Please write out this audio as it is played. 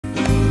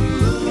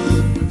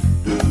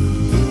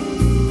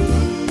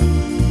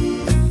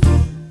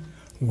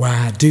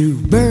Why do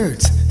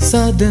birds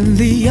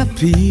suddenly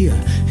appear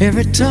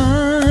every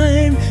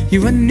time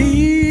you are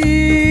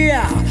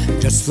near?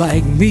 Just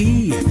like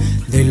me,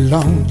 they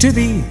long to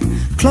be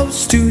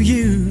close to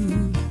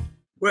you.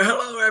 Well,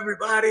 hello,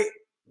 everybody.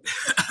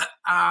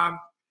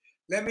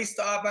 Let me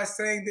start by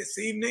saying this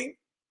evening,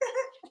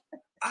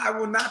 I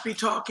will not be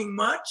talking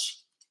much.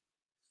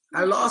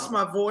 I lost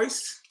my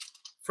voice.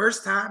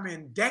 First time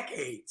in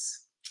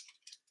decades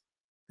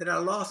that I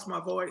lost my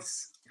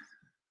voice.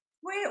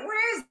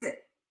 Where is it?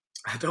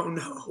 I don't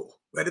know,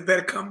 but it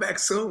better come back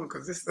soon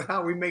because this is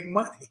how we make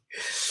money.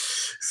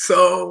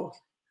 So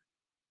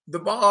the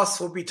boss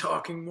will be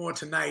talking more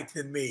tonight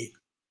than me.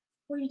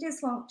 Well, you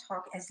just won't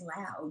talk as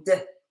loud.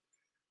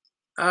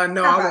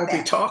 No, I won't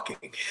be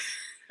talking.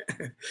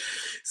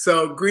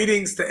 So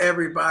greetings to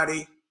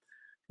everybody,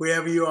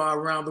 wherever you are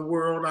around the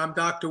world. I'm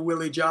Dr.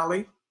 Willie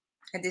Jolley.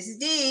 And this is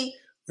Dee.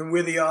 And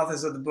we're the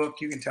authors of the book.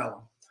 You can tell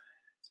them.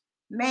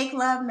 Make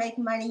love, make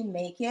money,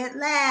 make it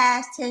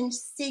last. 10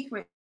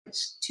 secrets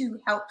to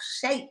help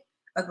shape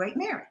a great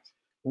marriage.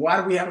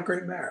 Why do we have a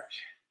great marriage?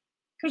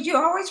 Because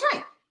you're always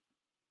right.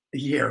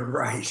 Yeah,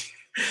 right.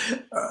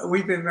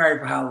 We've been married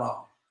for how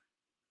long?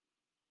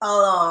 A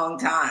long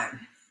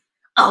time.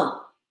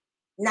 Oh,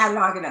 not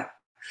long enough.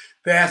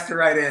 That's the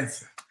right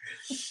answer.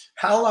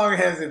 How long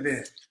has it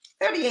been?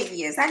 38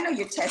 years. I know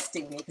you're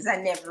testing me because I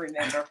never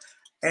remember.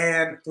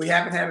 And we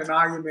haven't had an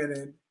argument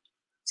in?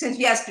 Since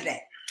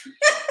yesterday.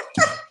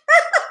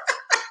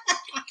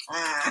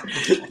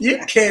 You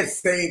can't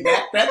say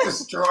that. That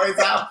destroys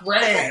our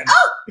brand.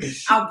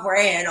 Our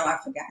brand. Oh, I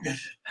forgot.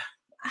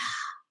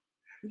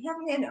 We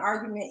haven't had an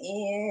argument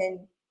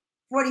in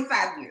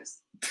 45 years.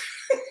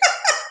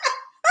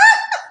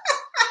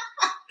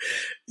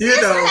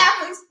 That's what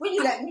happens when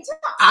you let me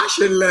talk. I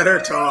should let her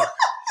talk.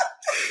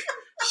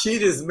 She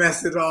just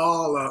messed it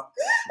all up.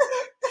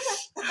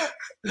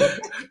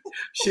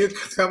 She'll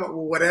come up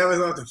with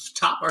whatever's on the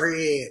top of her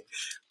head.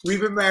 We've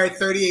been married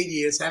 38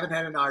 years, haven't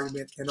had an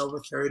argument in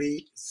over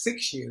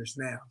 36 years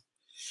now.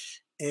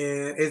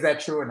 And is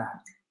that true or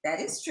not? That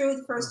is true.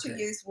 The first 2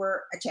 years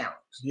were a challenge.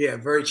 Yeah,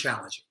 very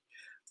challenging.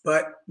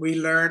 But we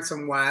learned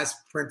some wise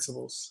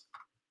principles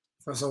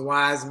from some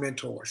wise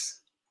mentors.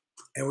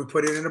 And we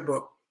put it in a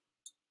book.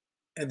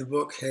 And the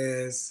book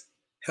has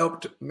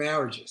helped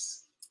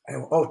marriages.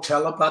 And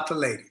tell about the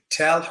lady.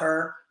 Tell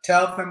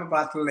them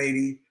about the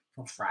lady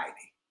from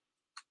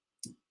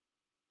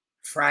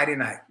Friday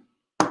night.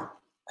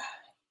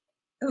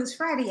 It was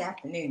Friday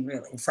afternoon,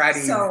 really.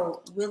 Friday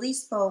So Willie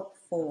spoke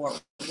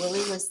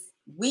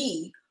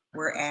we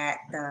were at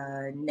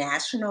the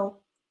National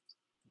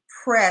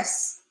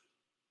Press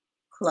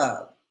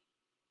Club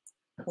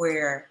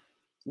where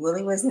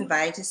Willie was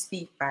invited to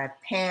speak by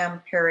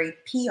Pam Perry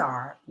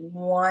PR,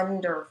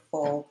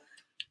 wonderful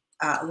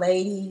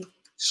lady.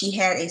 She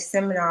had a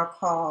seminar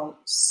called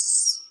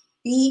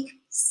Speak,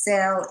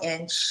 Sell,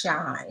 and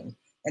Shine.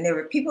 And there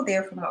were people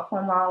there from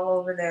all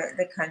over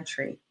the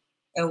country.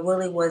 And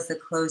Willie was the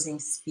closing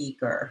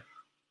speaker.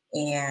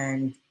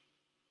 And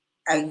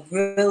a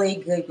really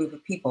good group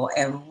of people.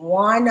 And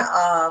one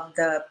of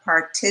the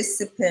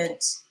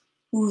participants,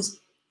 who's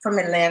from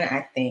Atlanta,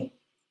 I think,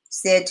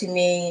 said to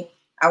me,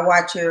 I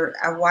watch your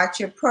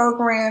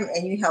program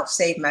and you helped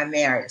save my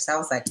marriage. So I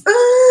was like,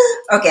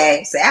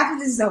 okay, so after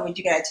this is over,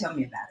 you gotta tell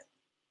me about it.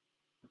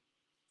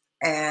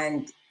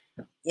 And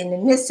in the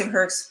midst of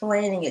her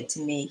explaining it to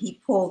me,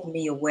 he pulled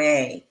me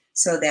away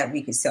so that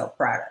we could sell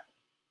product.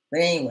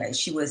 But anyway,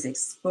 she was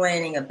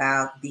explaining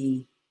about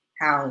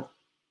how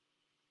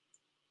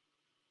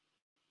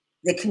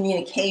the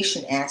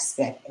communication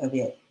aspect of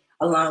it,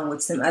 along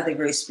with some other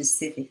very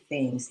specific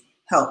things,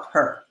 helped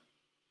her.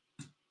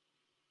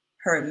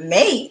 Her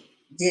mate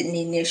didn't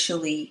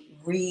initially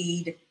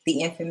read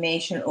the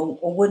information or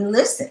wouldn't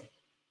listen,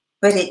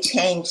 but it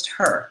changed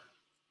her.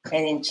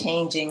 And in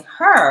changing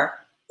her,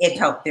 it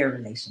helped their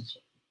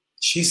relationship.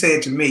 She came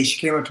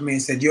up to me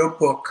and said, your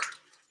book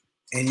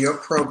and your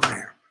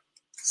program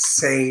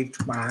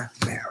saved my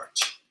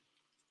marriage.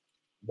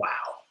 Wow.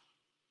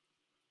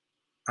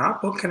 Our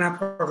book and our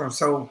program.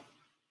 So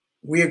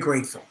we are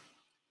grateful.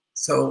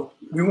 So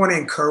we want to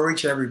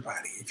encourage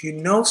everybody. If you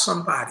know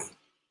somebody,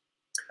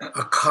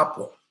 a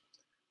couple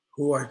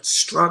who are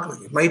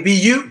struggling, it may be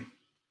you,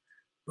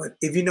 but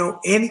if you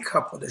know any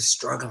couple that's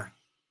struggling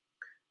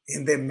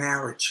in their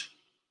marriage,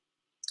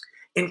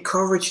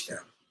 encourage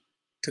them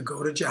to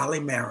go to Jolley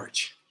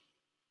Marriage.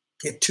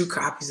 Get 2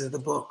 copies of the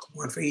book,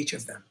 one for each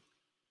of them.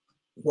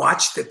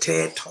 Watch the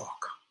TED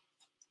Talk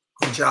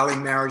on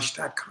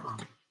jolleymarriage.com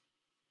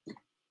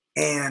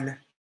and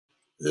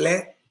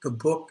let the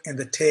book and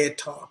the TED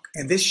Talk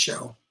and this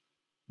show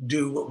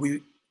do what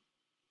we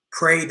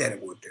prayed that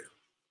it would do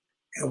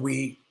and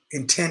we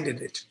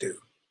intended it to do.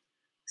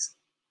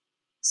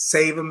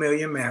 Save 1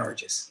 million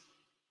marriages.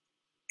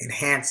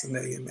 Enhance 1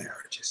 million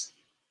marriages.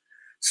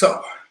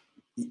 So,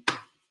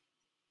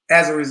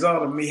 as a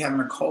result of me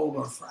having a cold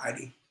on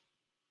Friday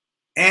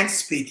and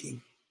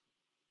speaking,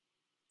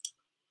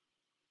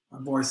 my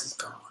voice is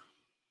gone.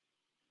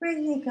 Where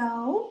did it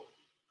go?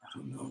 I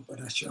don't know, but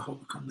I sure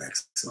hope it come back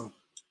soon.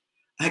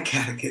 I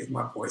gotta get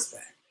my voice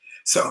back.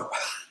 So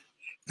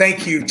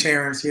thank you,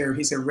 Terrence here.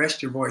 He said,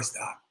 rest your voice,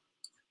 Doc.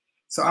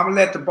 So I'm gonna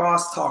let the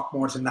boss talk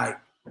more tonight.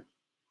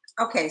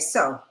 Okay,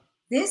 so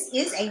this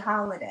is a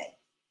holiday.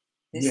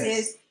 This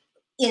is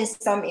in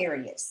some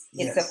areas.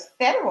 It's a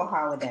federal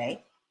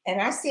holiday.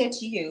 And I said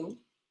to you,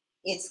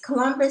 it's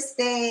Columbus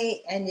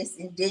Day and it's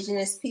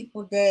Indigenous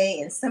People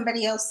Day. And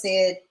somebody else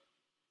said,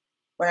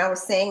 when I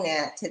was saying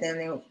that to them,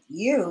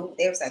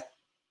 they was like,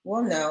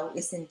 well, no,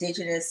 it's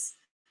Indigenous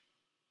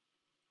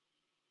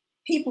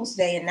People's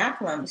Day and not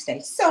Columbus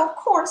Day. So, of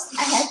course,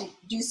 I had to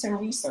do some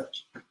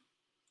research.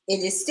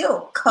 It is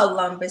still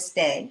Columbus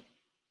Day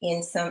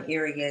in some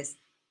areas,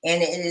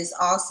 and it is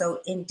also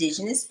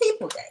Indigenous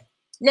People Day.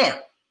 Now,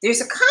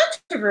 there's a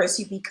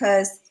controversy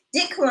because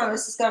did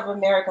Columbus discover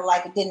America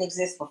like it didn't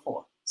exist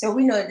before? So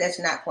we know that that's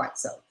not quite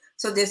so.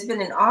 So there's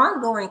been an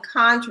ongoing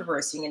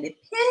controversy, and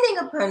depending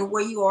upon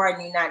where you are in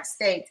the United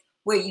States,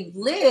 where you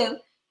live,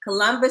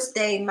 Columbus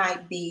Day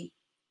might be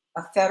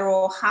a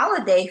federal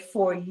holiday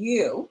for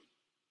you,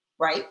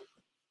 right?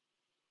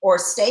 Or a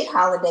state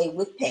holiday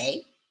with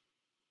pay.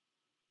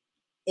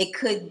 It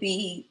could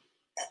be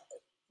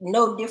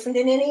no different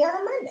than any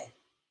other Monday.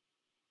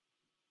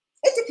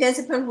 It depends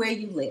upon where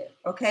you live,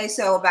 okay?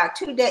 So about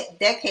 2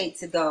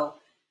 decades ago,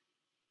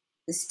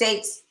 the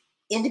states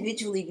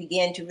individually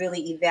began to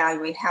really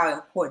evaluate how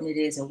important it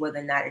is and whether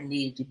or not it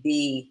needed to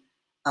be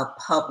a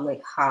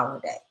public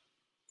holiday.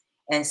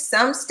 And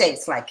some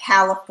states like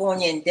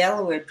California and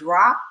Delaware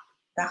dropped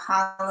the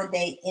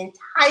holiday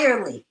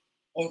entirely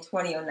in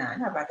 2009.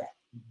 How about that?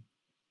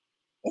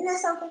 Isn't that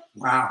something?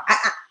 Wow.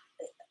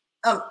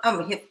 I'm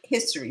a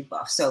history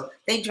buff, so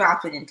they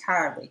dropped it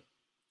entirely.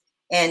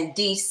 And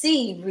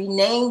DC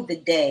renamed the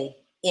day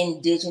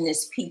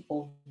Indigenous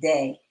People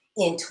Day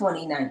in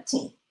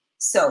 2019.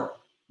 So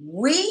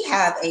we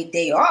have a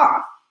day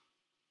off,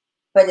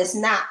 but it's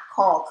not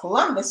called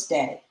Columbus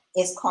Day.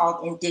 It's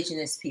called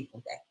Indigenous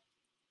People Day.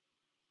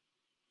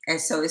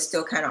 And so it's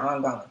still kind of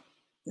ongoing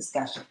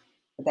discussion.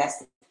 But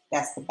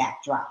that's the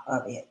backdrop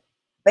of it.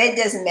 But it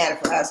doesn't matter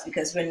for us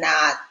because we're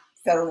not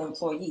federal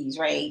employees,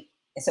 right?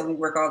 And so we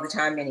work all the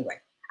time anyway.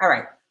 All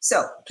right.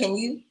 So can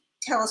you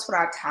tell us what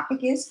our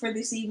topic is for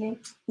this evening,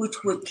 which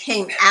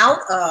came out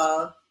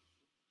of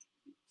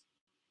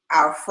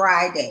our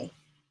Friday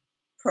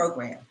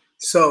program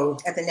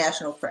at the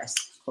National Press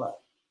Club?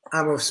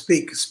 I will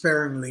speak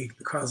sparingly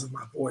because of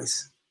my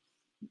voice.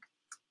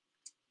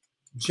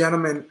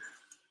 Gentlemen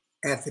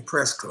at the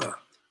press club.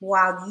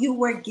 While you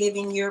were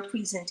giving your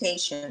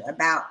presentation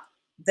about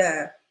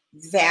the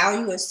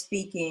value of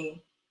speaking,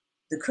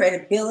 the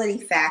credibility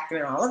factor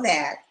and all of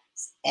that,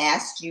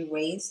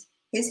 raised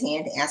his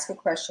hand to ask a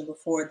question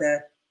before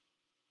the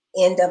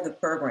end of the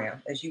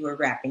program as you were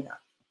wrapping up.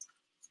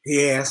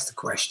 He asked the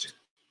question,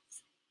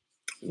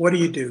 what do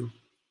you do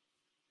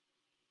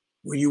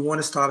when you want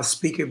to start a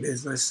speaking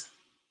business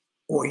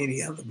or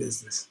any other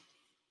business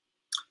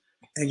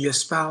and your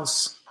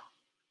spouse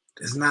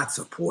does not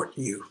support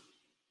you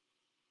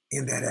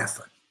in that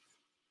effort?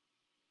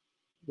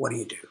 What do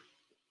you do?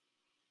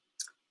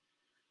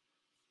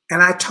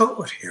 And I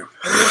told him.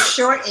 And the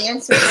short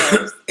answer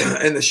was?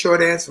 And the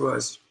short answer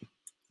was?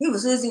 He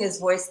was losing his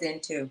voice then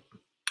too.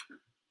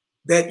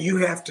 That you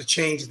have to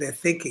change their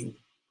thinking.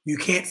 You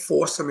can't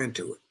force them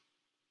into it.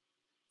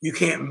 You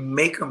can't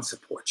make them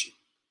support you.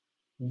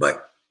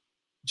 But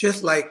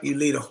just like you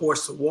lead a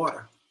horse to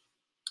water,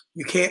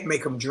 you can't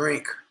make them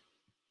drink,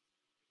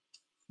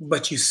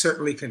 but you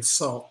certainly can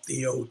salt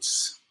the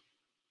oats.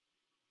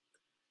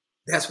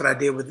 That's what I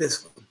did with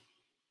this one.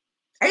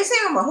 Are you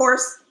saying I'm a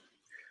horse?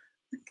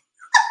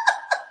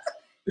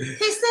 He's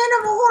saying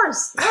I'm a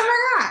horse.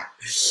 Oh my God.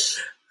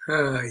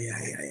 Oh, yeah.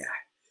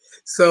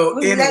 So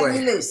will you anyway, let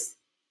me loose?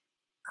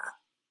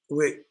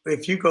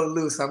 If you go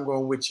loose, I'm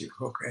going with you.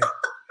 Okay.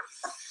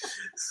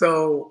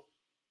 So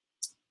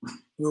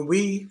when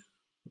we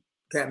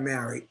got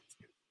married,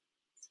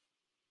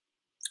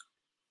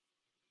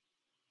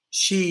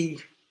 she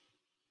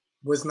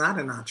was not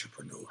an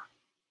entrepreneur,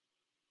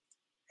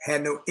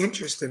 had no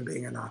interest in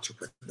being an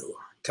entrepreneur.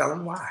 Tell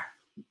them why.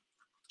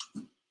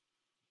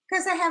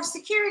 Because I have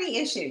security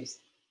issues.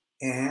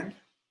 And?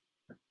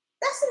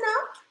 That's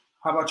enough.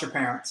 How about your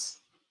parents?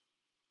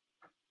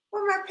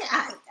 Well,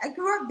 I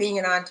grew up being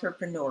an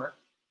entrepreneur.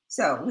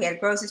 So we had a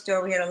grocery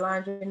store, we had a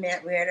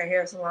laundromat, we had a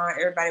hair salon.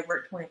 Everybody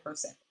worked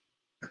 24/7.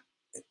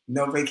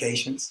 No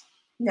vacations?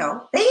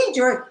 No, they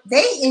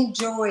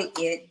enjoyed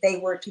it. They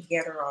were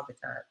together all the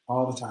time.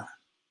 All the time.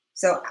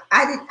 So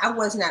I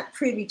was not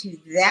privy to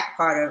that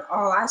part of it.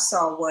 All I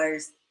saw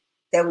was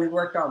that we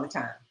worked all the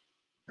time.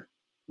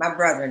 My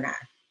brother and I,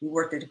 we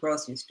worked at the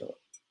grocery store.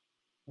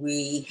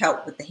 We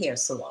helped with the hair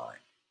salon.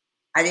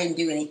 I didn't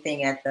do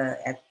anything at the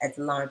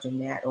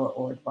laundromat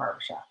or the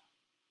barbershop.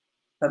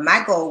 But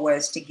my goal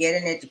was to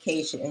get an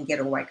education and get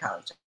a white collar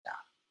job.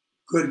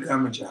 Good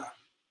government job.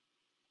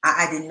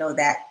 I didn't know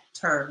that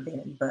term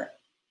then, but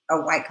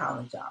a white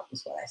collar job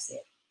was what I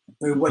said.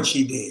 What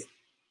she did.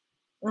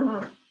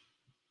 Mm-hmm.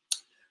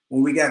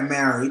 When we got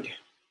married,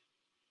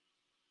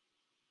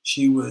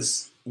 she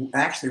was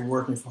actually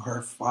working for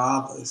her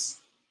father's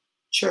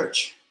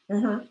church.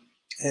 Mm-hmm.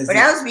 But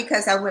that was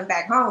because I went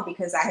back home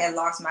because I had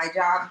lost my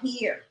job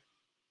here.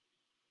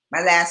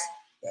 I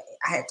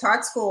had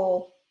taught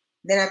school.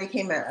 Then I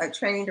became a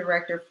training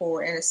director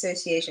for an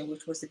association,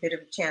 which was a bit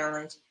of a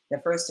challenge. The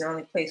first and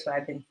only place where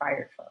I'd been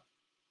fired from.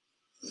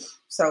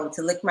 So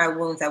to lick my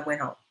wounds, I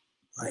went home.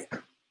 Right.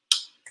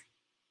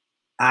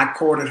 I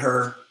courted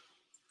her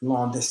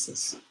long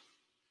distance.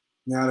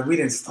 Now, we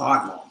didn't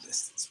start long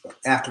distance, but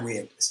after we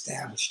had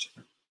established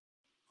it.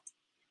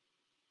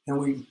 And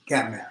we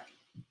got married.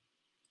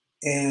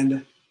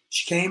 And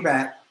she came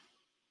back,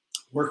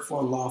 worked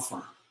for a law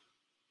firm.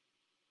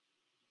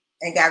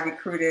 And got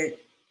recruited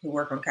to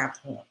work on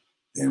Capitol Hill.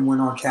 Then went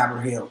on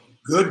Capitol Hill.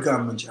 Good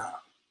government job.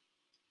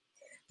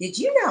 Did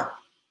you know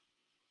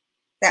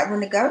that when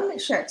the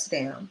government shuts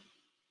down,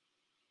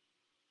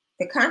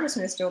 the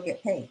congressmen still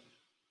get paid?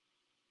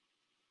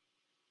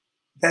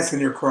 That's in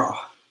your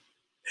craw.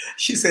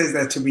 She says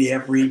that to me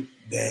every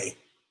day.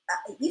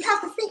 You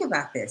have to think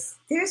about this.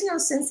 There's no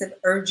sense of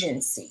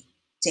urgency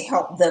to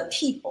help the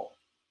people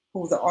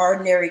who the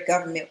ordinary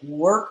government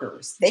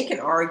workers. They can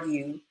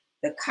argue,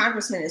 the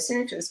congressmen and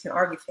senators can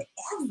argue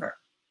forever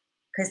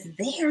because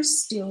they're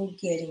still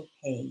getting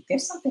paid.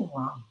 There's something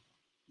wrong.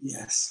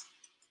 Yes.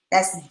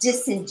 That's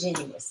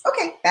disingenuous.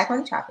 Okay, back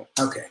on the topic.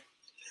 Okay.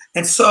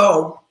 And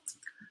so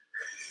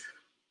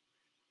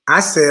I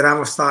said, I'm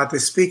going to start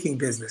this speaking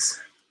business.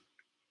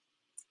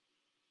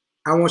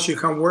 I want you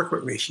to come work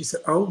with me. She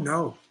said, oh,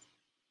 no,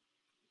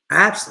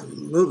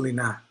 absolutely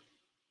not.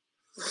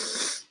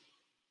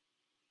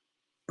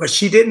 But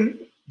she didn't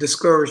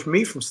discourage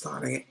me from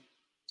starting it.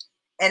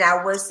 And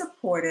I was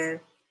supportive,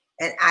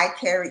 and I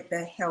carried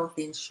the health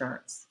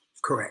insurance.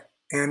 Correct.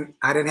 And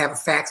I didn't have a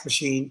fax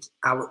machine.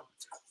 I would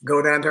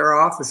go down to her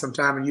office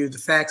sometime and use the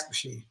fax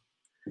machine.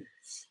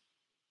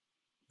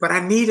 But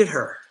I needed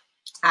her.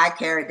 I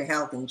carried the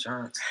health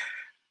insurance.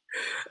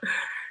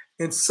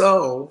 And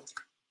so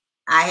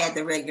I had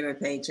the regular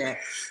paycheck.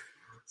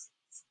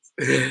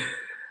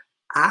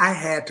 I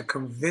had to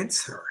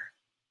convince her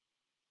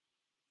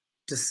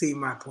to see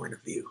my point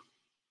of view.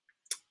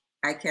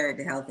 I carried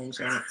the health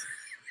insurance.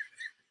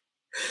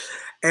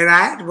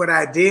 And what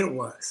I did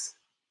was,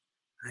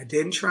 I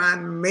didn't try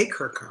and make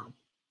her come.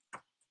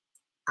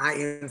 I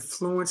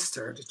influenced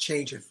her to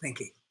change her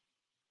thinking.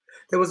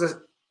 There was an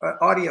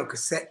audio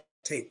cassette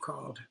tape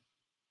called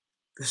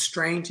The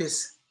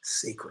Strangest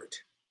Secret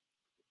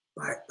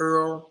by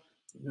Earl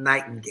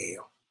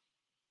Nightingale.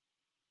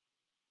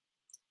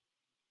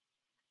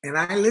 And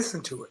I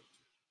listened to it.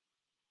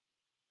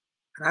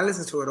 And I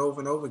listened to it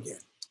over and over again.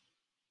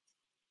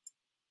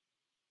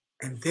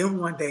 And then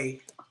one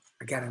day,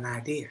 I got an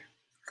idea.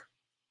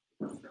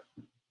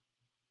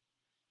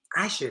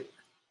 I should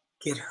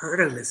get her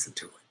to listen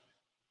to it.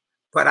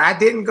 But I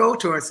didn't go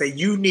to her and say,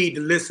 you need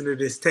to listen to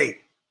this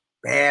tape.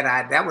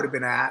 That would have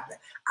been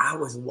I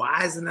was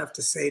wise enough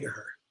to say to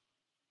her,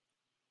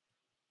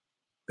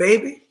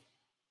 baby,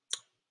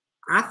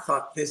 I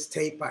thought this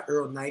tape by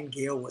Earl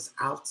Nightingale was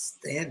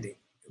outstanding.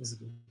 It was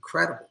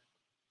incredible.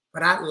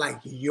 But I'd like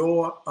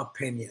your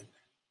opinion.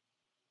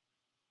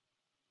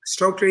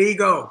 Stroked her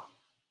ego.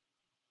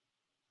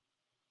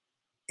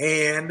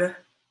 And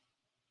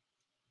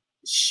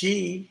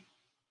she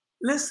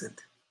listened.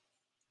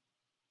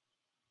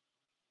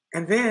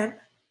 And then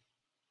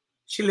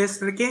she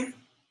listened again.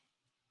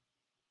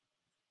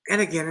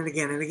 And again and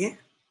again and again.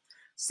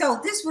 So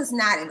this was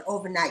not an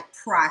overnight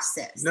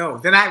process. No.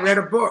 Then I read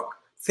a book,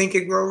 Think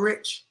and Grow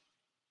Rich.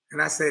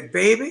 And I said,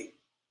 baby,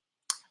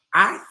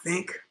 I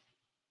think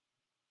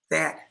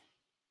that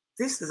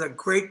this is a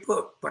great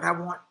book, but I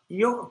want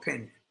your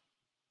opinion.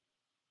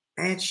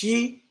 And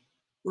she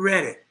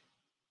read it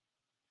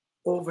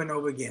over and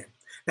over again.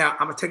 Now,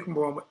 I'm going to take a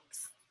moment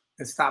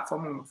and stop for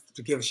a moment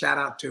to give a shout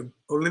out to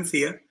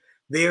Olympia.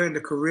 They're in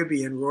the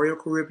Caribbean, Royal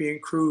Caribbean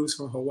Cruise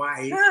from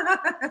Hawaii.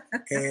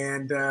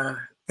 And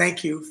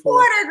thank you for...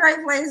 What a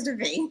great place to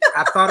be.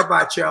 I thought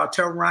about y'all.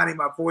 Tell Ronnie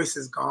my voice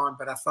is gone,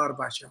 but I thought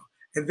about y'all.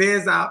 And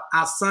there's our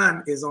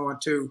son is on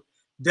too.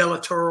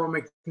 Delatoro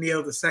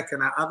McNeil II,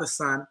 our other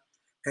son,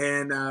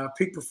 and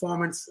peak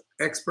performance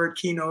expert,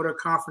 keynoter,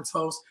 conference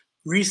host,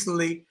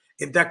 recently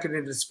inducted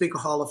into the Speaker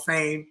Hall of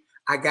Fame.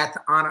 I got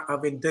the honor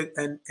of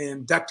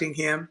inducting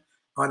him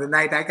on the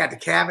night I got the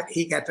cabinet.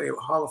 He got the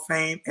Hall of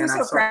Fame. And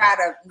I'm so proud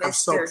of Mr. I'm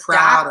so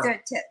proud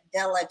Dr.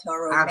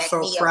 Delatoro I'm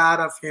McNeil. so proud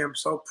of him.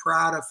 So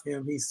proud of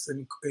him.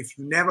 If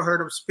you never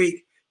heard him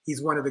speak,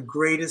 he's one of the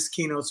greatest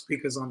keynote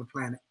speakers on the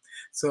planet.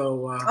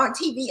 So on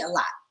TV a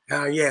lot.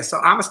 Yeah, so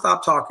I'm gonna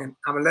stop talking.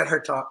 I'm gonna let her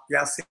talk.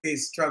 Y'all see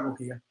his struggle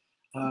here.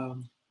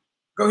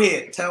 Go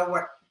ahead.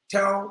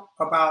 Tell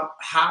about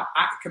how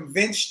I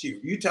convinced you.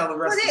 You tell the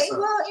rest of the story.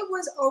 Well, it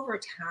was over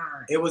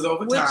time. It was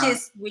over time.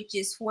 Which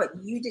is what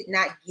you did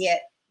not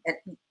get.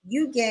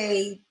 You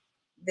gave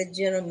the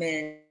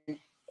gentleman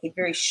a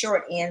very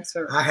short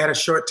answer. I had a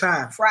short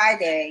time.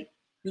 Friday,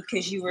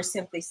 because you were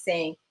simply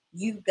saying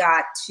you've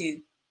got to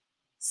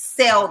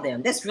sell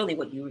them. That's really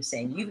what you were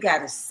saying. You've got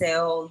to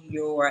sell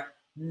your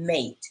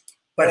mate.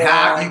 But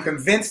how you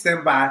convince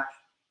them by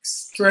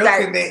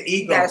Stroking their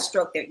ego. You gotta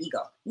stroke their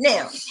ego.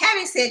 Now,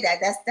 having said that,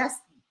 that's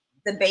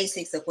the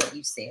basics of what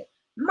you said.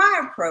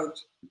 My approach,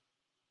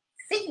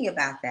 thinking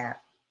about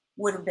that,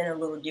 would have been a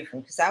little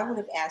different because I would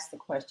have asked the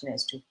question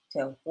as to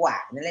why.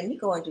 Now let me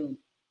go into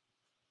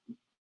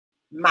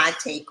my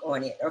take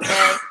on it,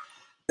 okay?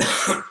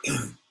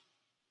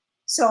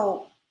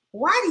 So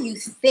why do you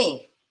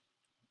think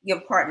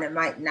your partner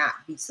might not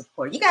be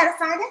supportive? You got to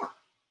find out.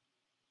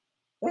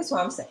 That's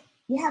what I'm saying.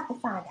 You have to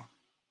find out.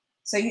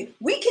 So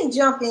we can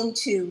jump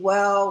into,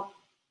 well,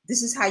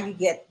 this is how you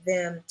get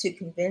them to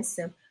convince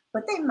them,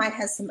 but they might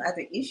have some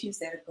other issues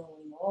that are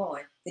going on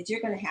that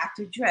you're going to have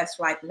to address,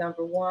 like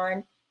number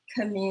one,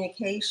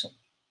 communication.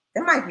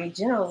 There might be a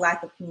general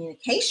lack of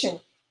communication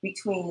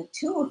between the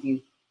two of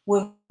you.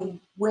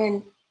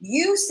 When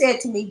you said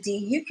to me, Dee,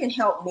 you can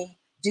help me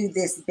do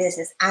this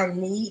business, I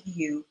need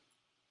you,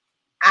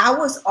 I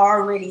was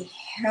already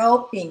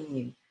helping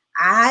you.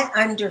 I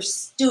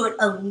understood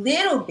a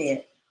little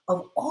bit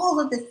of all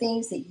of the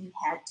things that you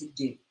had to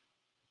do.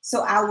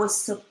 So I was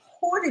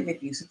supportive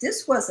of you. So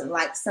this wasn't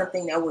like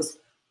something that was,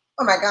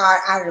 oh my God,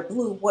 out of the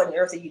blue, what on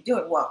earth are you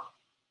doing? Well,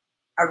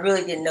 I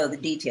really didn't know the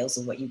details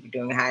of what you were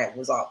doing, how it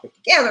was all put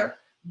together,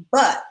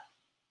 but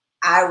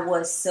I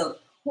was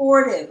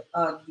supportive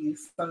of you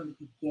from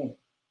the beginning.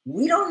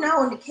 We don't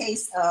know in the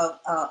case of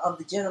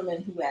the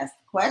gentleman who asked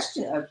the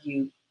question of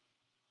you,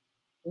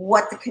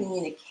 what the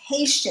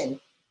communication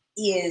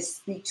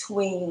is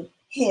between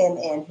him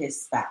and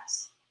his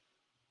spouse.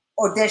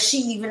 Or does she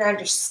even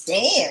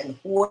understand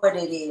what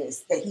it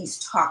is that he's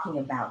talking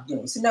about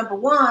doing? So number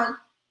one,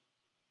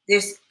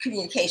 there's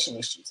communication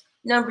issues.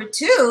 Number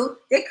two,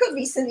 there could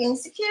be some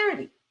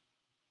insecurity.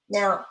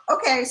 Now,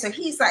 okay, so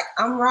he's like,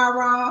 I'm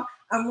rah-rah,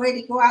 I'm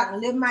ready to go out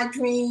and live my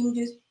dream.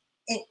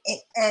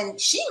 And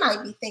she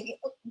might be thinking,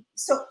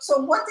 so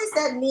what does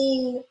that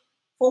mean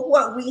for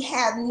what we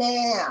have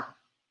now?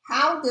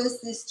 How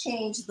does this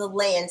change the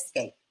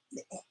landscape?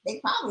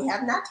 They probably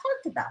have not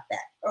talked about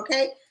that,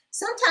 okay?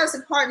 Sometimes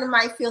the partner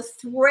might feel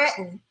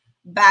threatened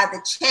by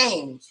the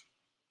change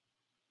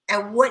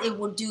and what it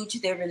will do to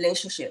their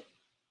relationship.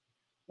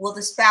 Will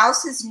the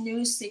spouse's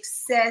new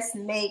success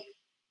make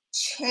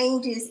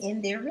changes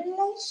in their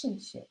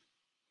relationship?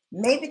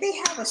 Maybe they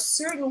have a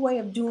certain way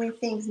of doing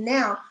things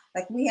now.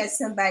 Like we had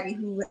somebody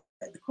who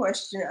had the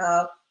question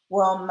of,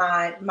 well,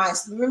 my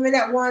remember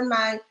that one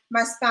my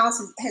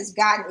spouse has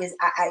gotten is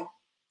I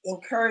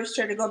encouraged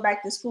her to go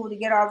back to school to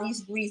get all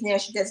these degrees. Now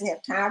she doesn't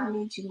have time for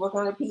me. She's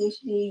working on a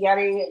PhD,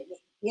 yada,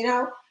 you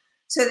know.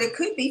 So there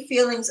could be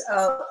feelings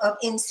of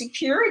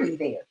insecurity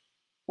there,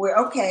 where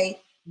okay,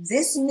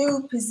 this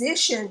new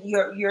position,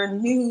 your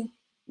new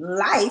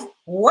life,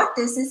 what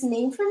does this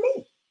mean for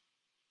me?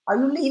 Are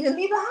you leaving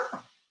me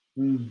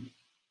behind?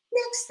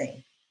 Next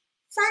thing,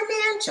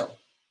 financial.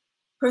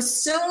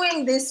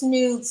 Pursuing this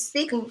new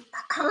speaking,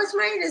 how much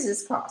money does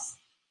this cost?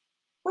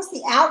 What's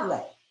the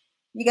outlay?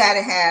 You got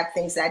to have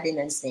things I didn't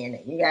understand.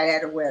 You got to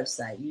have a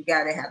website. You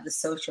got to have the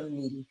social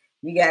media.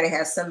 You got to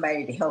have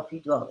somebody to help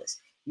you do all this.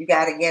 You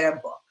got to get a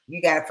book.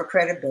 You got it for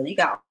credibility. You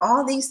got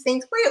all these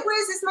things.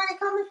 Where is this money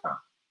coming from?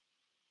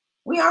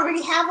 We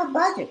already have a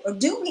budget, or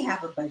do we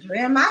have a budget? Or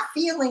am I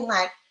feeling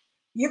like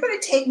you're going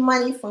to take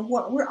money from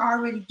what we're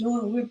already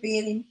doing, we're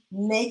barely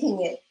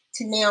making it,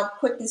 to now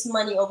put this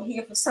money over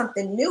here for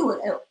something new?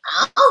 And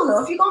I don't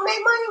know if you're going to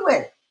make money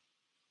with it.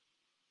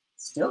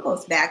 Still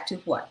goes back to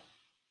what?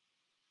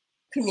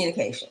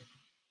 Communication.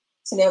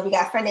 So now we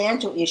got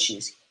financial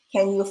issues.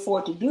 Can you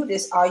afford to do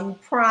this? Are you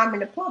prime in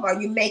the pump? Are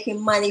you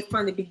making money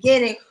from the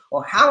beginning?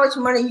 Or how much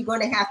money are you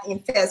going to have to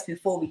invest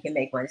before we can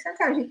make money?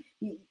 Sometimes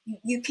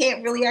you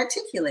can't really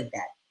articulate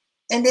that.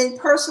 And then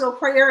personal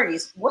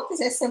priorities. What does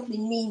that simply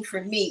mean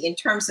for me in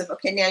terms of,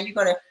 okay, now you're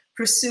going to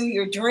pursue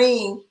your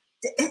dream.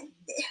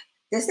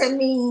 Does that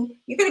mean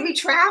you're going to be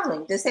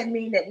traveling? Does that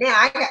mean that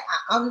now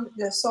I'm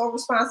the sole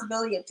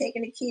responsibility of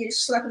taking the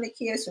kids, schlepping the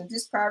kids from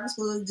this private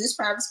school to this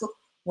private school?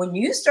 When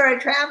you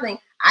started traveling,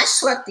 I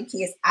schlepped the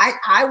kids.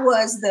 I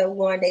was the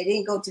one. They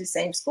didn't go to the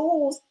same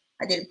schools.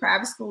 I did a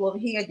private school over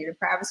here. I did a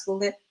private school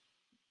there.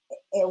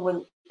 And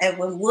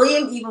when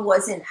William even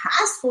was in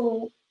high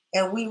school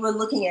and we were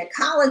looking at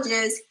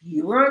colleges,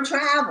 you were on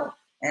travel.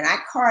 And I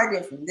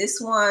carted from this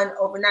one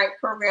overnight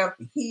program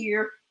to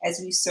here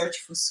as we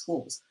searched for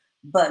schools.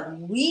 But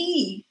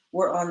we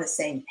were on the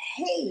same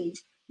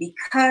page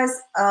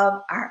because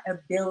of our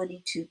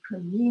ability to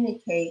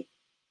communicate.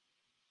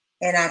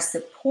 And I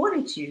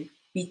supported you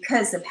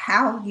because of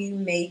how you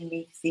made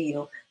me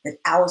feel that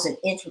I was an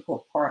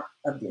integral part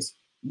of this.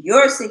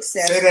 Your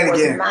success Say that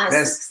was again. my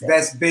success.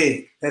 That's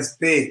big. That's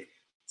big.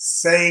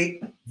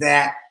 Say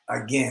that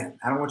again.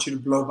 I don't want you to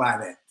blow by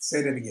that.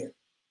 Say that again.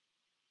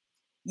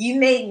 You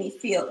made me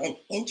feel an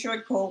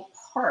integral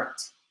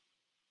part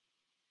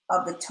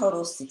of the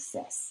total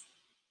success.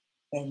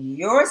 And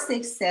your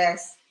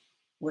success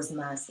was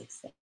my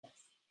success.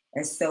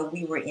 And so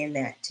we were in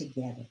that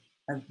together.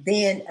 And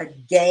then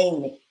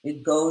again,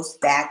 it goes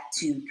back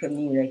to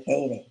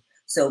communicating.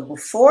 So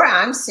before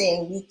I'm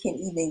saying we can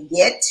even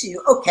get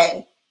to,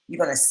 okay,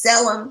 you're going to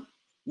sell them,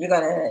 you're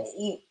going to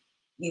eat,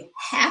 You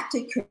have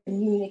to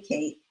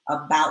communicate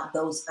about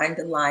those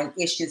underlying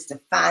issues to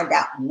find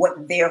out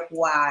what their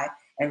why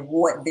and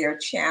what their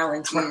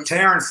challenge is.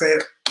 Taryn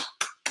said,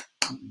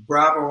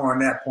 bravo on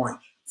that point.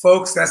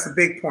 Folks, that's a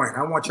big point.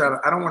 I want y'all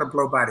to, I don't want to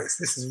blow by this.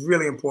 This is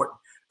really important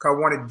because I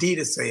wanted Dee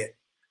to say it.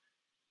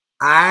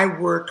 I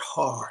worked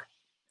hard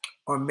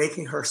on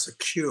making her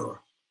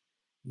secure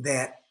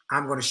that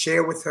I'm going to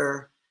share with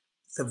her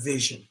the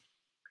vision.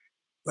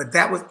 But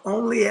that was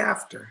only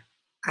after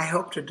I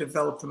helped her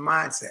develop the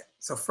mindset.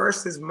 So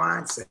first is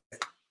mindset,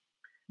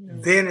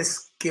 then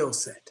is skill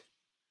set.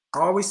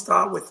 Always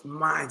start with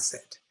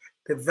mindset.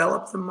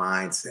 Develop the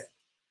mindset.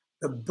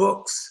 The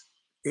books,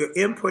 your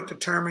input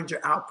determines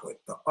your output.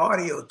 The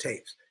audio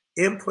tapes,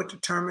 input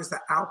determines the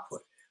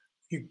output.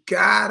 You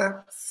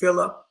gotta fill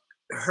up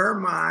her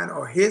mind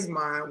or his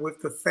mind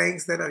with the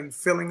things that are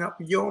filling up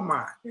your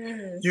mind.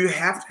 You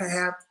have to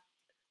have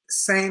the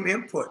same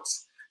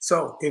inputs.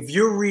 So if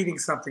you're reading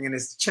something and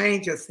it's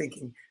change your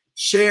thinking,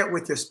 share it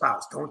with your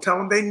spouse. Don't tell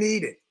them they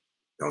need it.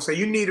 Don't say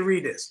you need to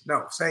read this.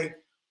 No, say,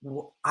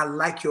 well, I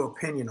like your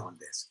opinion on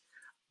this.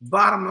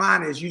 Bottom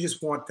line is you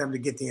just want them to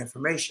get the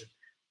information.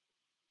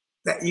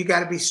 That you got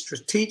to be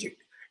strategic.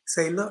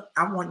 Say, look,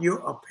 I want your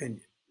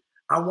opinion.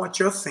 I want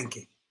your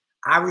thinking.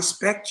 I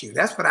respect you.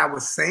 That's what I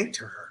was saying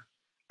to her.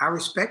 I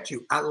respect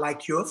you. I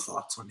like your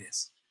thoughts on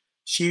this.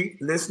 She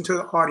listened to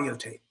the audio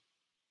tape,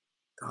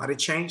 started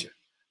changing,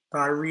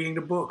 started reading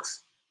the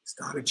books,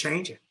 started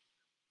changing.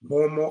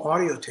 More and more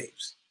audio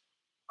tapes.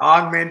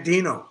 Og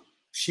Mandino,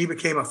 she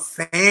became a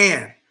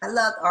fan. I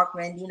loved Og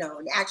Mandino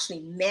and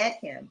actually met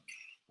him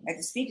at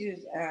the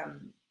Speakers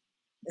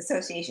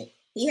Association.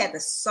 He had the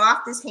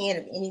softest hand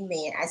of any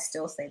man, I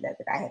still say that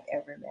I have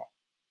ever met.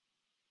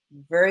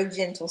 Very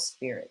gentle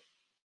spirit.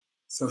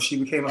 So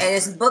she became a fan. And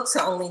his books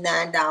are only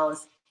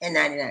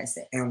 $9.99.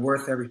 And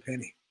worth every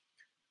penny.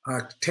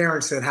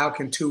 Terrence said, how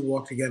can two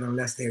walk together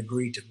unless they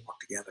agree to walk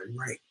together?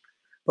 Right.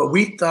 But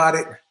we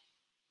started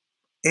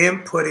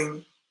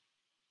inputting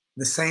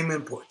the same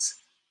inputs.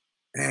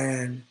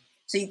 And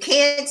so you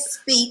can't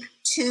speak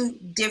two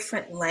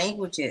different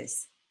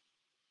languages.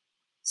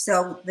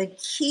 So the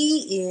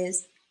key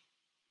is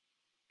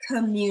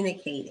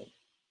communicating.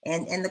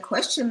 And the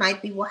question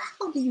might be, well,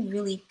 how do you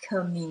really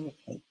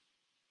communicate?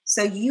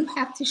 So you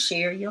have to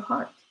share your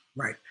heart.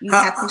 Right. You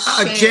have to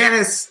share.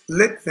 Janice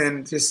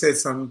Litfin just said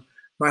something.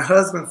 My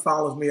husband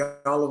follows me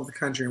all over the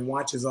country and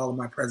watches all of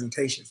my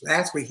presentations.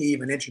 Last week, he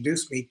even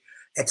introduced me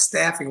at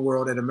Staffing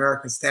World at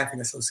American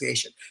Staffing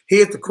Association.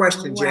 Here's the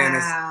question, wow,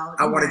 Janice.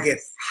 I want to get,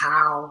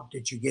 how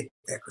did you get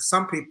there? Because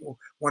some people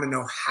want to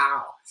know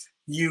how.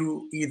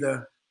 You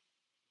either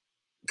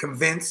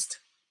convinced,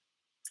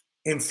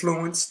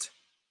 influenced.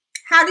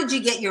 How did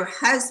you get your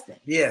husband?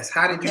 Yes.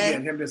 How did you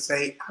get him to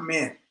say, I'm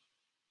in?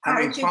 I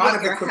mean, part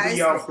of it could be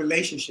your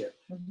relationship,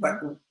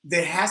 but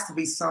there has to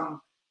be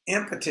some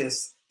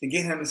impetus to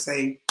get him to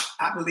say,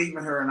 I believe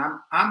in her and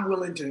I'm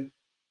willing to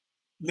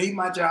leave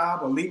my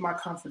job or leave my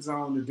comfort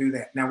zone to do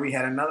that. Now, we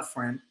had another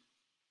friend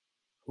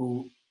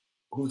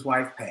whose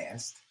wife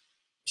passed.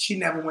 She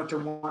never went to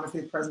one of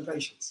his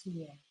presentations.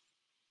 Yeah.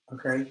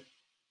 Okay.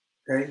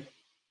 Okay.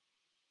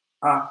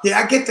 Yeah,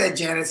 I get that,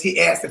 Janice. He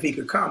asked if he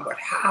could come, but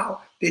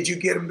how did you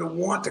get him to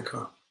want to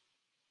come?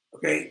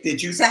 Okay.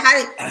 Did you? So how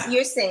did,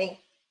 you're saying,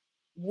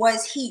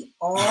 was he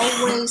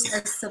always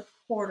a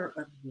supporter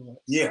of yours?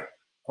 Yeah.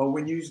 Or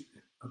when you,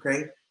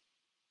 okay.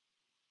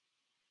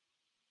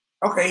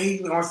 Okay,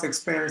 he wants to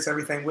experience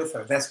everything with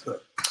her. That's good.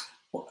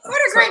 What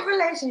a great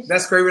relationship.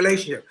 That's a great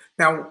relationship.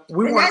 Now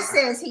that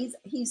says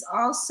he's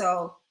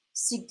also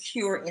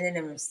secure in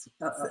and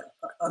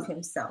of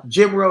himself.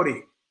 Jim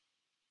Rhodey,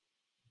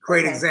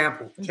 great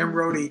example. Jim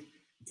Rhodey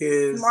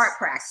is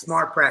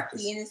smart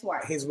practice. He and his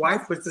wife. His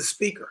wife was the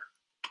speaker.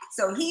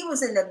 So he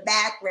was in the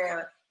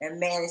background and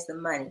managed the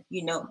money.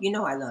 You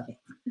know I love him.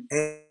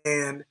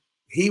 And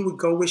he would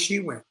go where she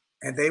went,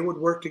 and they would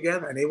work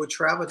together, and they would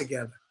travel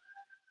together.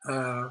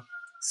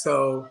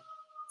 So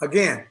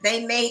again,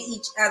 they made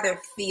each other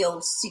feel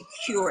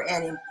secure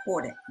and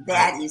important.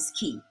 That is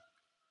key.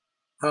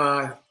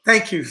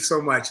 Thank you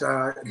so much.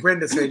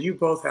 Brenda said you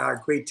both are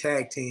a great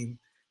tag team.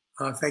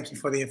 Thank you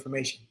for the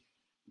information.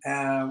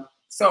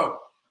 So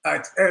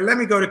let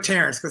me go to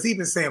Terrence, because he's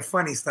been saying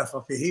funny stuff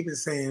up here. He's been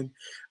saying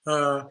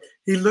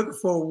he's looking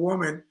for a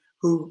woman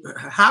who,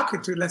 how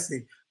could you, let's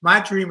see, my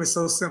dream is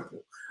so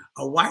simple.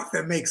 A wife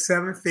that makes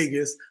 7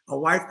 figures, a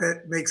wife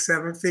that makes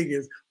 7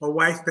 figures, a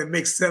wife that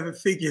makes 7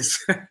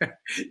 figures.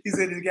 He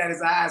said he's got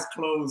his eyes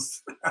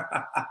closed.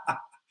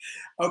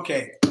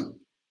 Okay.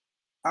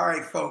 All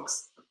right,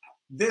 folks.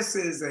 This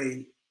is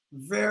a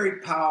very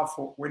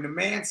powerful, when the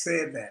man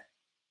said that,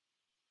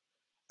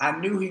 I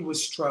knew he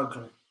was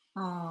struggling.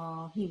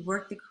 Oh, he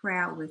worked the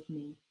crowd with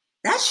me.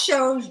 That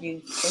shows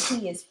you that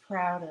he is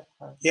proud of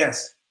her.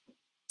 Yes.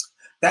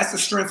 That's the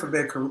strength of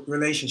their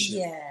relationship.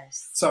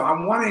 Yes. So I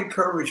want to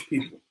encourage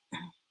people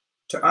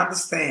to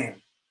understand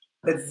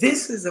that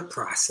this is a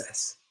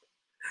process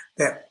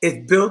that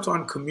is built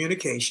on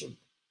communication.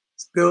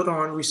 It's built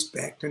on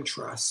respect and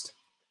trust.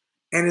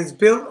 And it's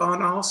built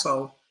on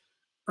also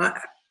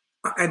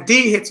And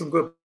Dee hit some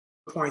good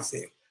points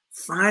there.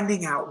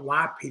 Finding out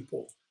why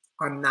people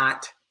are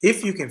not,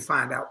 if you can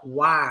find out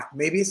why,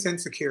 maybe it's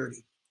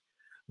insecurity.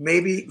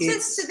 Maybe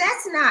it's... So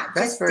that's not...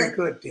 That's very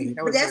good, Dee.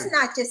 But that's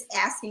not just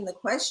asking the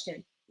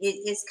question.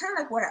 It's kind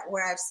of like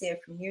what I've said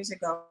from years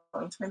ago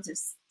in terms of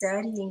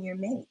studying your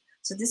mate.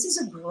 So this is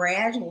a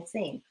gradual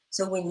thing.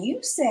 So when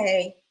you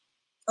say,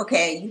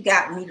 okay, you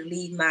got me to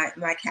leave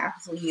my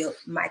Capitol Hill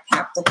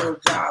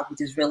job, which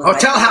is really... Oh,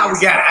 tell how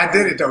we got it. I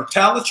did it, though.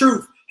 Tell the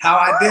truth. How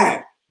I did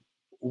it.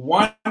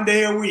 1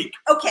 day a week.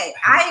 Okay,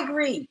 I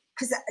agree.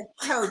 Because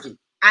I told you,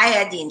 I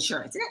had the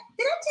insurance. Did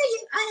I tell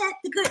you I had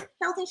the good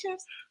health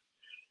insurance?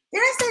 Did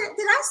I say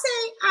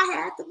I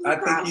had the Blue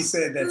Cross? I think you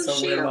said that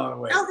somewhere along the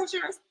way. Health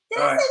insurance.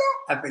 Did I say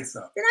that? I think so.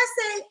 Did I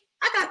say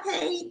I got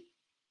paid?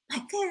 I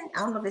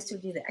don't know if they still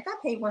do that. I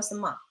got paid once a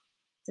month.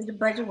 So the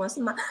budget once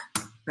a month,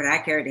 but I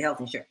carried the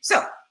health insurance.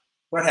 So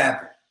what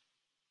happened?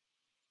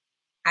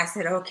 I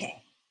said,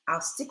 okay,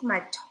 I'll stick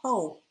my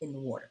toe in the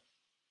water.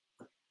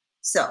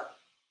 So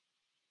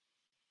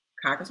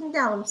Congressman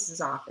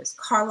Dallas's office,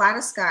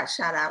 Carlotta Scott,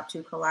 shout out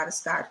to Carlotta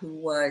Scott, who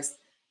was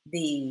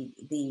the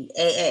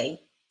AA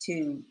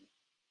to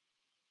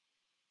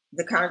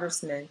the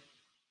congressman,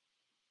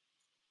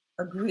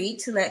 agreed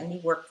to let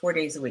me work 4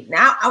 days a week.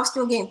 Now I was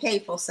still getting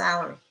paid full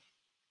salary.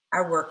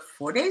 I worked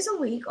 4 days a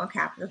week on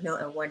Capitol Hill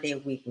and 1 day a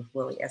week with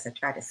Willie as I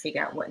tried to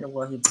figure out what in the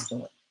world he was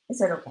doing. I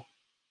said, okay,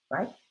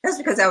 right? That's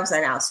because I was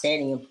an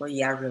outstanding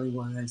employee. I really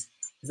was,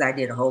 because I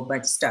did a whole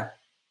bunch of stuff.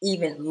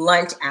 Even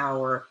lunch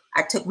hour,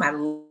 I took my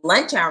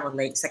lunch hour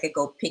late so I could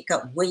go pick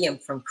up William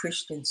from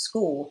Christian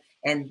school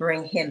and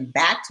bring him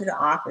back to the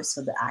office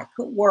so that I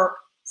could work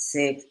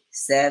 6,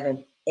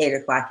 7, 8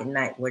 o'clock at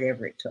night,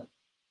 whatever it took.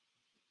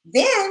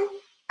 Then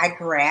I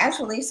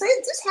gradually, so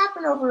it just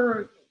happened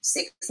over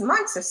 6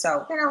 months or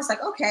so. Then I was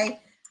like, okay,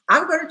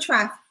 I'm going to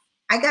try.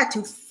 I got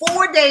to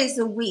 4 days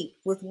a week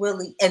with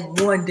Willie and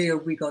 1 day a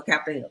week on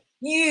Capitol Hill.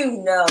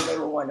 You know, they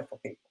were wonderful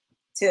people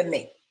to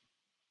me.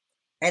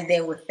 And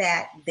then with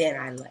that, then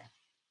I left.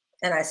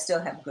 And I still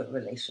have good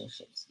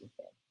relationships with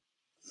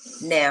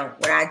them. Now,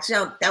 when I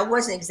jumped, that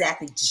wasn't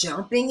exactly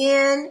jumping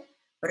in,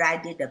 but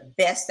I did the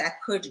best I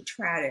could to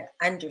try to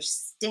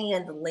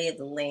understand the lay of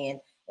the land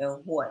and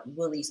what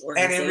Willie's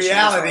organization. And in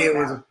reality, it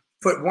was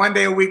put 1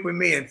 day a week with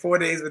me and 4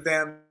 days with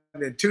them,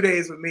 and then 2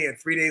 days with me and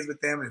 3 days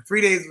with them, and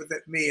 3 days with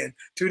me and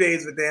 2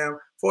 days with them,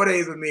 4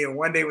 days with me and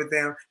 1 day with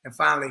them. And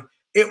finally,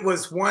 it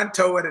was one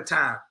toe at a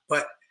time,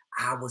 but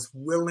I was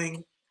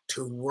willing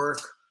to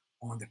work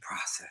on the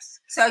process.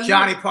 So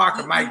Johnny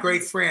Parker, my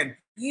great friend,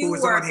 who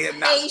was on here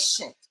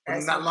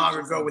not long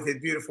ago with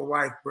his beautiful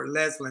wife,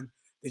 Leslin,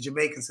 the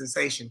Jamaican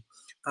sensation,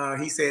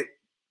 he said,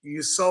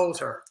 you sold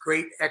her.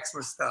 Great,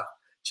 excellent stuff.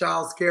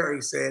 Charles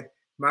Carey said,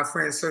 my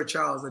friend Sir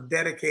Charles, a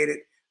dedicated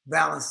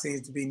balance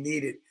seems to be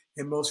needed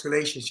in most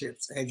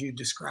relationships, as you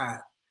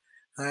described.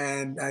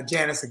 And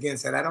Janice again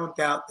said, I don't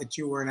doubt that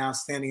you were an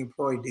outstanding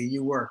employee, Dee.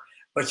 You were.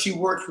 But she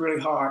worked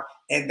really hard,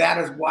 and that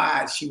is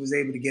why she was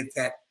able to get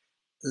that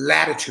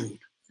latitude,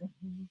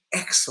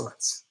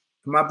 excellence.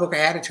 In my book,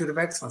 Attitude of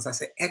Excellence, I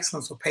say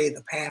excellence will pave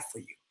the path for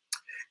you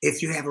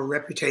if you have a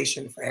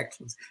reputation for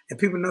excellence. And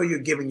people know you're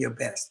giving your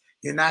best.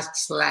 You're not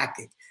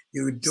slacking.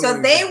 You're doing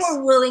So they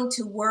were willing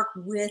to work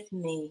with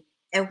me,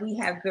 and we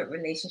have good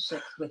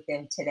relationships with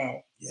them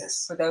today.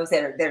 Yes. For those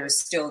that are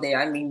still there.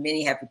 I mean,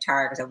 many have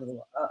retired because that was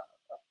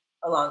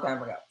a long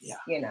time ago. Yeah.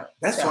 You know.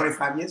 That's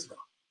 25 years ago.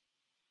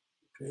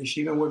 Okay.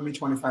 She's been with me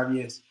 25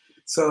 years.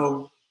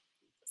 So,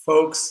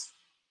 folks,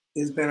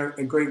 it's been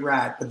a great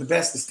ride, but the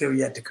best is still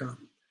yet to come.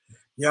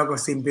 Y'all gonna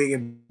see big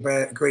and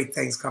great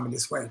things coming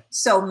this way.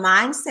 So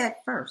mindset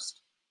first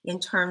in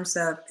terms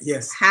of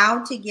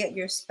how to get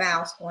your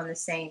spouse on the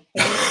same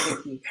page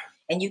with you.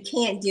 And you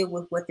can't deal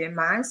with what their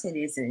mindset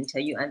is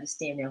until you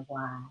understand their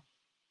why.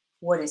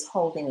 What is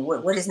holding,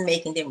 what is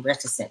making them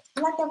reticent.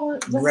 I like that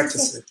word.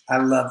 Reticent. I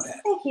love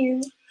that. Thank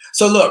you.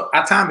 So look,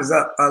 our time is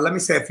up. Let me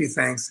say a few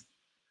things.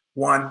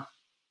 One,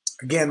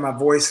 again, my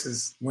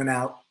voice went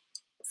out.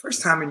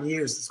 First time in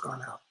years it's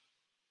gone out.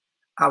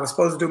 I was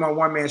supposed to do my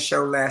one-man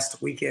show last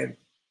weekend.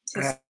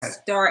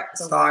 Start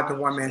the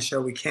one-man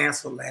show. We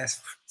canceled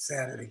last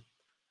Saturday.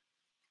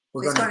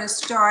 It's going to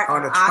start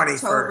on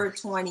October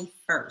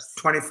 21st.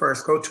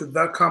 21st. Go to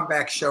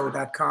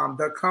thecomebackshow.com.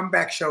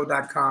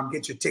 Thecomebackshow.com.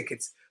 Get your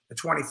tickets. The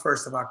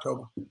 21st of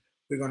October.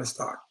 We're going to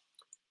start.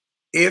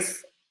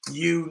 If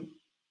you,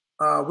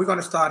 we're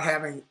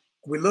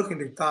looking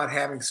to start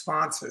having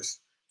sponsors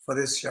for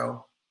this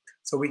show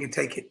so we can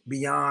take it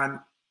beyond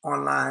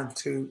online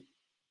to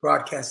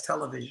broadcast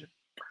television.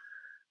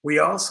 We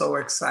also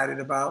are excited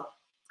about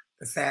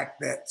the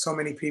fact that so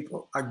many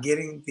people are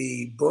getting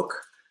the book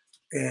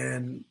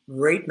in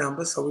great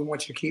numbers, so we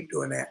want you to keep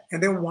doing that.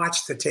 And then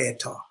watch the TED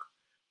Talk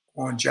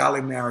on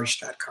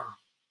jollymarriage.com.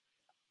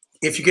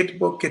 If you get the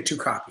book, get 2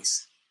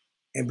 copies.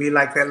 And be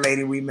like that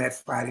lady we met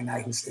Friday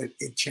night who said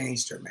it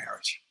changed her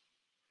marriage.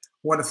 I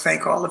want to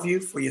thank all of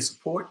you for your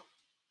support.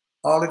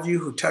 All of you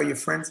who tell your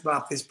friends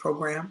about this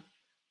program,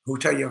 who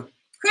tell your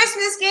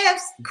Christmas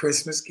gifts.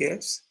 Christmas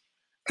gifts.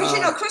 Because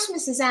you know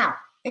Christmas is out.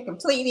 And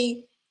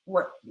completely,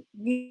 what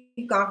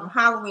you've gone from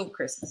Halloween to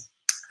Christmas.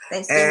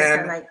 Thanksgiving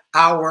and like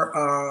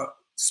our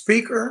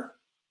speaker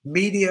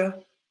media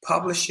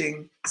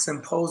publishing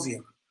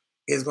symposium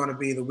is going to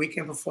be the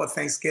weekend before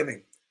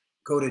Thanksgiving.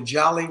 Go to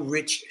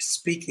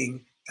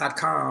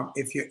jollyrichspeaking.com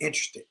if you're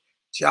interested.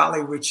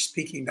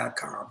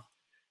 jollyrichspeaking.com.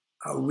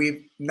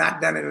 We've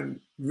not done it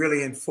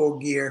really in full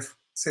gear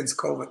since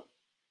COVID.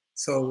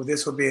 So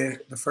this will be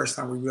the first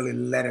time we really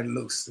let it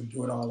loose and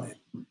do it all in.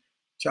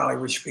 Jolley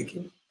Rich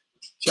Speaking,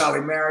 Jolley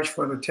Marriage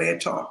for the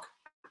TED Talk.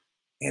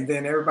 And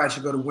then everybody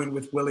should go to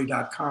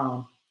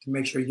winwithwillie.com to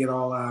make sure you get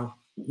all our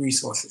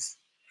resources.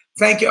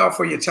 Thank you all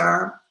for your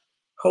time.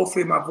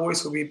 Hopefully my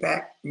voice will be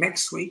back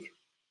next week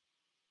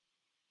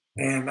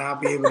and I'll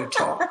be able to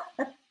talk.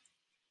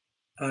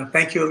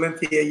 Thank you,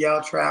 Olympia.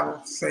 Y'all travel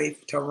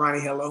safe. Tell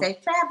Ronnie hello.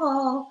 safe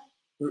travel.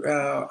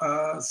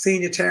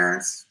 Senior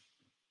Terrence.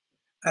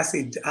 I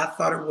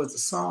thought it was a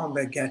song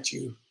that got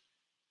you.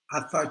 I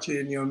thought you,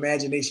 in your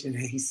imagination,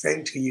 he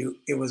sang to you,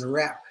 it was a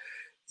rap.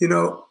 You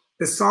know,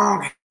 the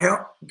song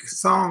helped. You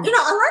know,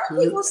 a lot of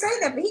people say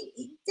that, but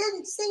he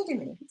didn't sing to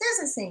me. He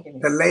doesn't sing to me.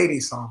 The lady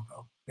song,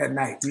 though, that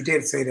night. You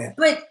did say that.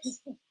 But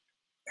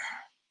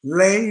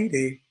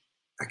lady,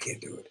 I can't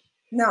do it.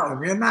 No.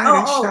 Your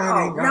night is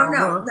shining.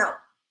 No.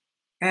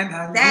 And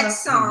that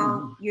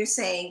song you're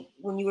saying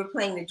when you were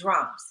playing the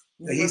drums.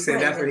 He said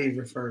that's what he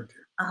referred to.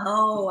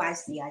 Oh, I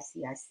see.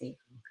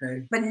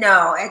 Okay. But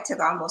no, it took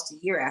almost a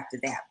year after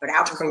that. But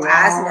I was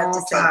wise enough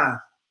to say,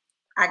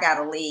 I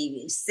gotta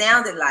leave. It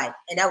sounded like,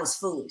 and that was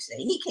foolish.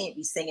 He can't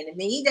be singing to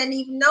me. He doesn't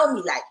even know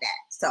me like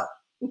that. So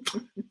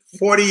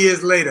 40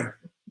 years later.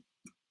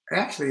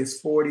 Actually, it's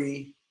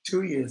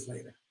 42 years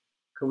later.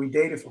 Because we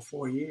dated for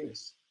 4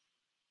 years.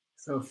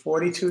 So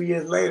 42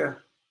 years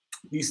later,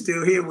 you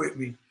still here with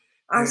me.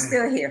 I'm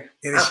still here.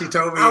 And she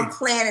told me, I'm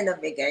planning a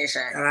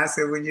vacation. And I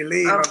said, when you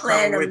leave, I'm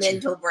planning a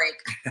mental break.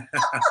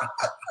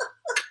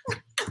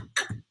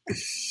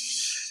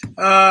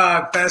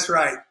 That's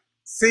right.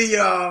 See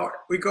y'all.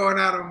 We're going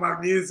out on my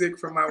music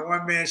from my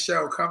one-man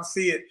show. Come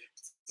see it.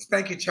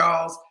 Thank you,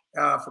 Charles,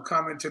 for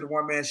coming to the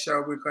one-man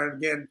show. We're going to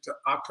get to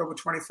October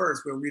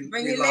 21st. We'll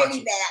bring your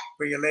lady back.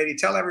 Bring your lady.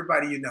 Tell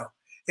everybody you know.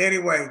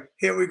 Anyway,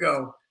 here we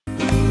go.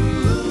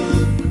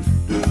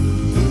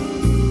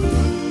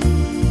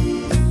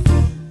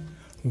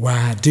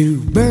 Why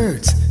do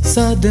birds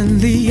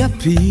suddenly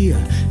appear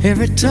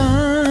every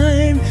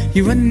time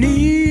you are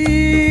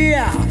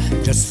near?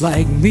 Just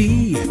like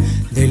me,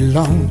 they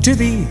long to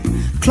be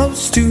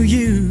close to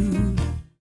you.